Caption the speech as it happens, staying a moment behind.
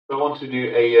So I want to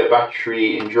do a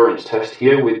battery endurance test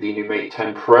here with the new Mate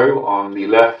 10 Pro. On the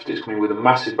left, it's coming with a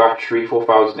massive battery,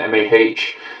 4000 mAh.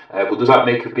 But does that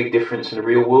make a big difference in the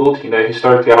real world? You know,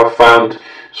 historically I've found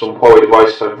some Huawei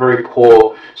devices have very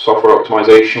poor software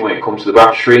optimization when it comes to the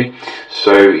battery,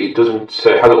 so it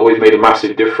hasn't always made a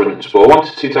massive difference. But I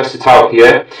wanted to test it out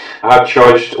here. I have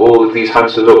charged all of these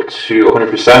handsets up to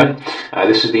 100%.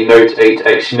 This is the Note 8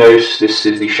 Exynos. This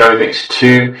is the Xiaomi Mix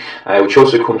 2, which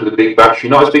also comes with a big battery,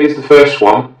 not as big as the first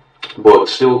one, but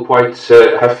still quite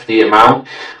a hefty amount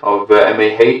of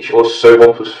mAh. Also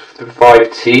OnePlus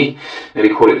 5T,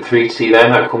 nearly call it the 3T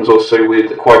then, that comes also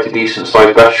with quite a decent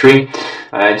sized battery.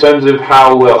 In terms of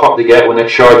how hot they get when they're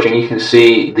charging, you can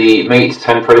see the Mate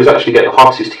 10 Pros actually get the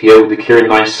hottest here with the Kirin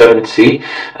 970,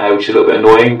 which is a little bit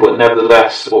annoying, but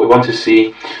nevertheless what we want to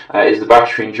see is the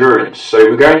battery endurance. So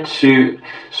we're going to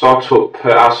start up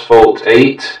Asphalt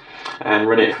 8 and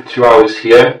run it for 2 hours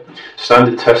here.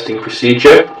 Standard testing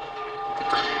procedure.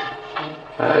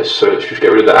 So let's just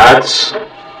get rid of the ads,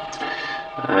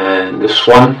 and this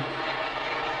one.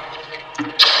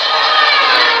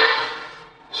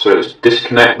 So let's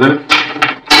disconnect them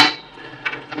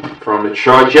from the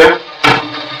charger.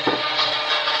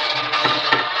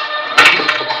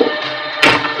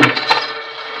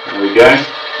 There we go.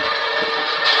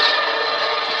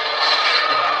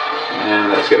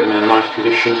 And let's get them in a nice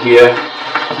position here.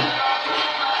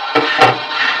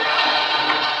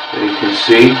 There you can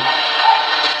see.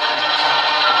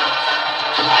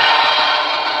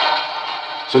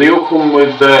 So they all come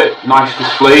with nice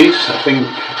displays. I think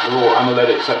they're all AMOLED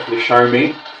except for the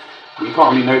Xiaomi. But you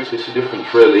can't really notice the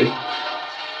difference really.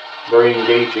 Very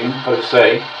engaging, I would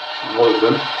say, on all of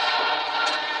them.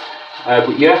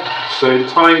 But yeah, so the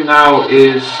time now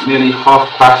is nearly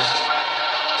 6:30.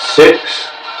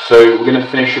 So we're going to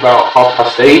finish about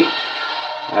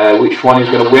 8:30. Which one is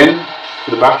going to win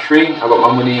for the battery? I've got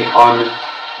my money on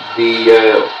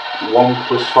the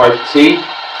OnePlus 5T.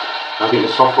 I think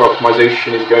the software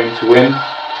optimization is going to win.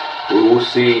 We will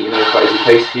see, if that is the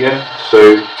case here.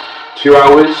 So 2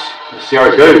 hours, let's see how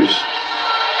it goes.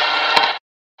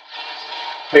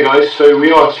 Hey guys, so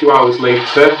we are 2 hours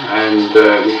later, and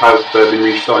we have been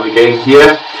restarting the game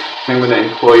here. I think I'm going to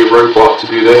employ a robot to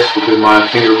do this because my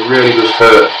finger really does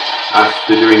hurt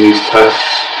after doing these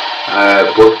tests.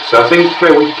 But I think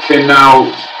we can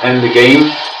now end the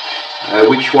game.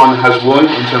 Which one has won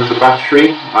in terms of the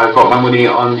battery? I've got my money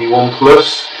on the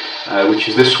OnePlus, which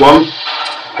is this one.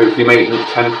 Hopefully Mate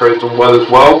 10 Pro has done well as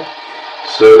well.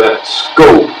 So let's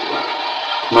go.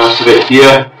 Come out of it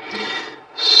here.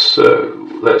 So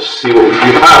let's see what we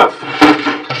do have.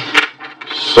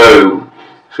 So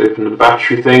let's open the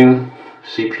battery thing,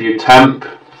 CPU temp.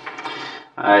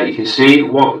 You can see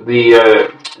what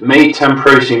the Mate 10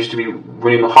 Pro seems to be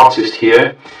running the hottest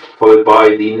here, followed by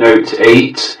the Note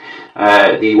 8.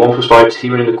 The OnePlus 5T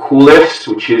running the coolest,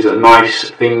 which is a nice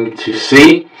thing to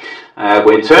see. But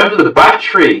in terms of the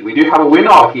battery, we do have a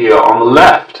winner here on the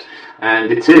left,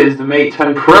 and it is the Mate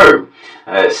 10 Pro.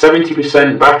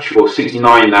 70% battery, or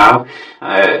 69 now,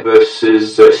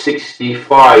 versus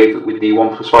 65 with the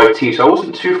OnePlus 5T. So I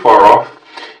wasn't too far off.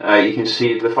 You can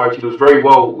see the 5T does very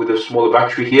well with a smaller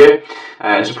battery here,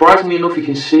 and surprisingly enough you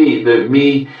can see the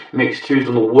Mi Mix 2 has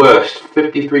done the worst,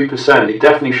 53%. It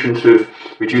definitely shouldn't have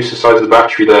reduced the size of the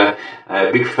battery there.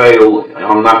 Big fail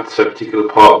on that particular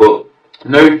part, but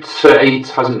Note 8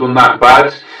 hasn't done that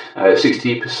bad,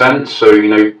 60%,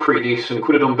 so pretty decent.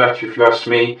 Could have done better if you ask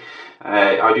me.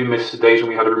 I do miss the days when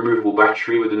we had a removable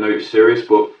battery with the Note series,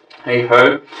 but hey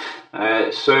ho.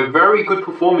 So very good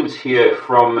performance here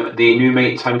from the new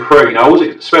Mate 10 Pro. Now I was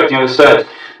expecting, as I said,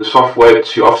 the software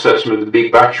to offset some of the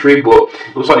big battery, but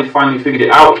it looks like they finally figured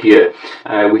it out here,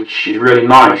 which is really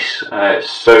nice.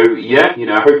 So yeah,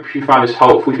 I hope you found this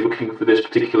helpful if you're looking for this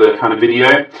particular kind of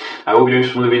video. I will be doing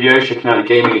some other videos, checking out the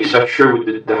gaming, etc.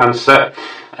 with the handset.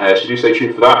 So do stay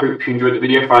tuned for that. Hope you enjoyed the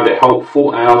video, found it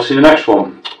helpful, and I'll see you in the next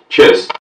one. Cheers.